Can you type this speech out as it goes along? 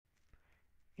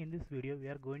In this video we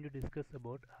are going to discuss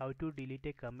about how to delete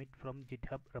a commit from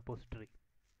GitHub repository.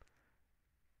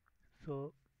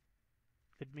 So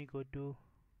let me go to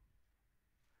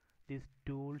this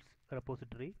tools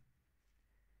repository.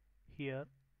 Here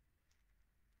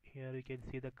you can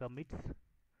see the commits.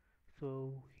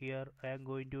 So here I am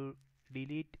going to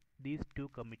delete these two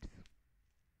commits.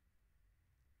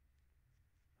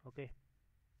 Okay,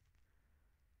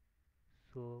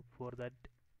 so for that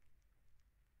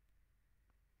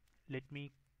let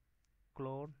me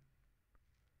clone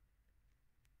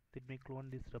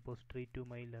this repository to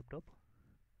my laptop.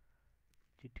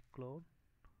 Git clone,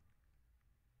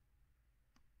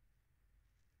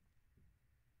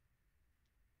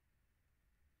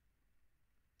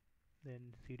 then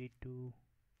cd to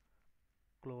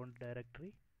clone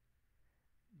directory.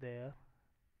 There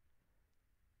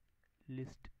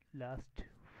list last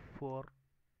four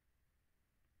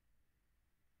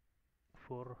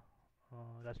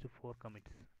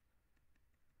commits.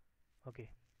 Okay,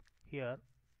 here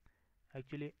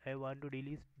actually I want to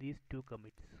delete these two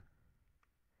commits.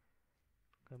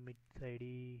 Commits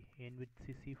ID end with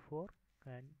cc4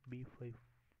 and b5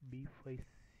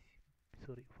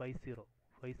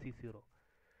 5c0.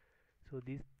 So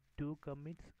these two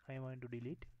commits I want to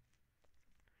delete.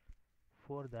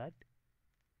 For that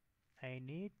I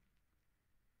need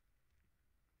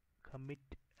commit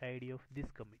ID of this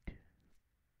commit,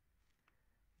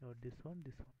 not this one,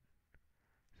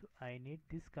 so I need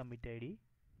this commit ID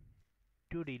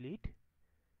to delete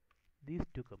these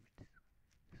two commits.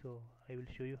 So I will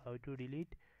show you how to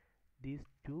delete these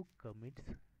two commits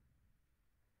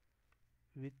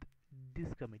with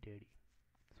this commit ID.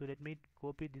 So let me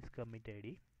copy this commit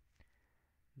ID.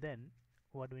 Then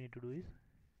what we need to do is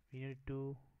we need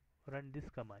to run this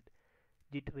command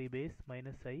git rebase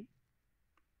 -i,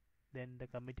 then the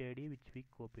commit ID which we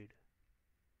copied.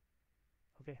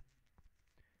 Okay,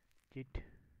 git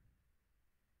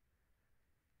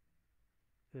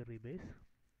rebase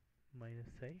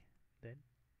 -i, then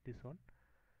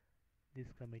this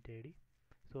commit ID.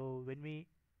 So when we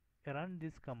run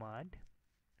this command,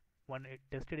 one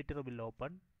test editor will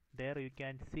open. There you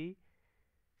can see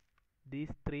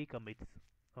these three commits.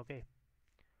 Okay,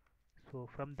 so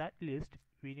from that list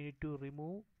we need to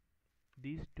remove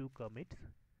these two commits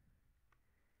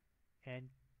and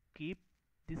keep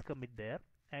this commit there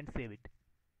and save it.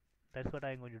 That's what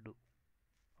I am going to do.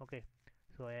 Okay,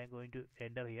 so I am going to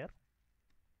enter here.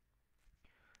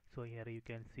 So here you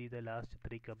can see the last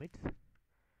three commits.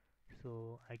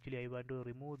 So actually I want to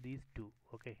remove these two.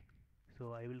 Okay,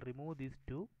 so I will remove these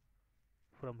two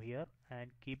from here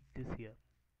and keep this here.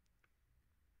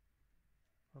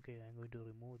 Okay, I'm going to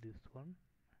remove this one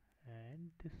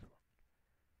and this one.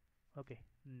 Okay,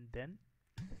 then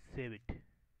save it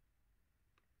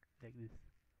like this.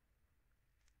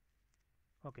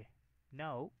 Okay,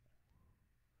 now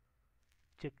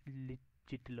check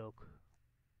git log.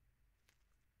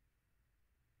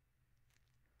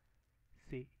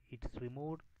 See, it's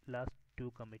removed last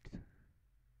two commits.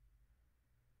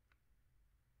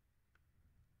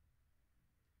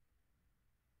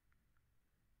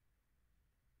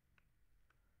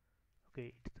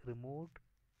 Okay, it's removed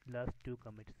last two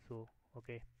commits. So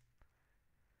okay,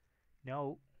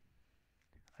 now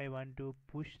I want to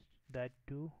push that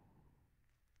to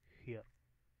here.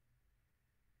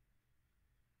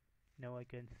 Now I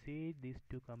can see these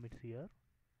two commits here.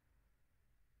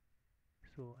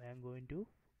 So I am going to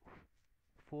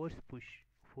force push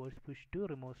to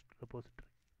remote repository.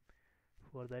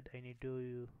 For that I need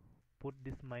to put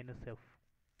this -f,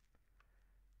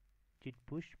 git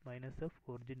push -f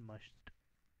origin must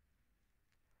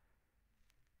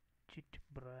git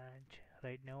branch.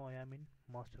 Right now I am in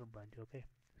master branch. Okay,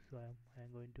 so I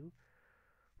am going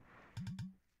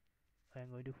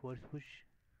to force push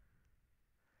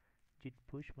git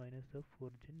push -f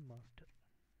origin master.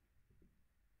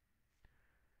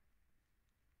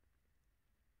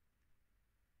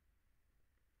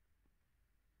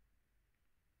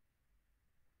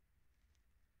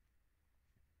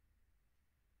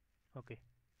 Okay,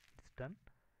 it's done.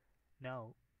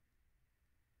 Now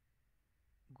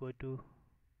go to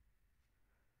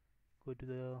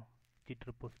the git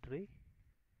repository.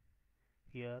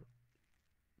 Here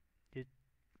just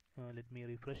let me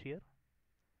refresh here.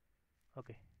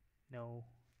 Okay, now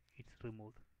it's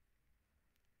removed.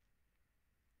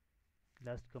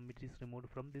 Last commit is removed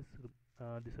from this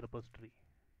repository.